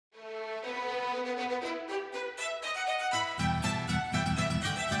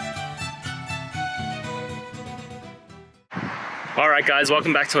Alright guys,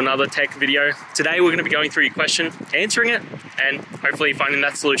 welcome back to another tech video. Today we're going to be going through your question, answering it, and hopefully finding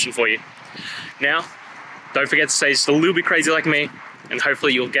that solution for you. Now, don't forget to stay just a little bit crazy like me, and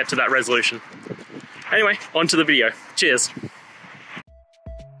hopefully you'll get to that resolution. Anyway, on to the video. Cheers!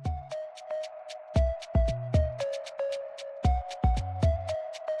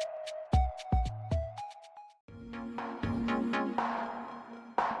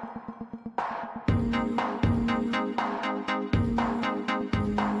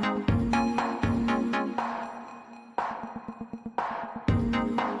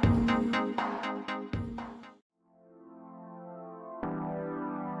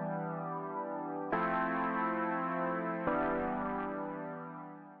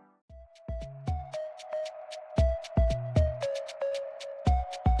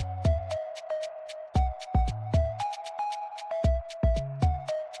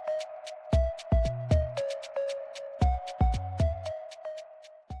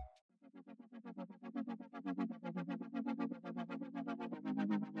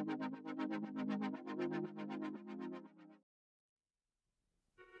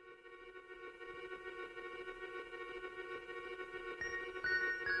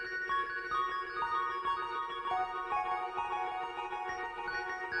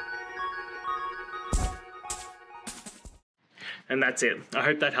 And that's it. I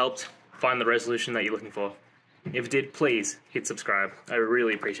hope that helped find the resolution that you're looking for. If it did, please hit subscribe. I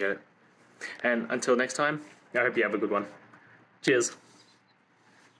really appreciate it. And until next time, I hope you have a good one. Cheers.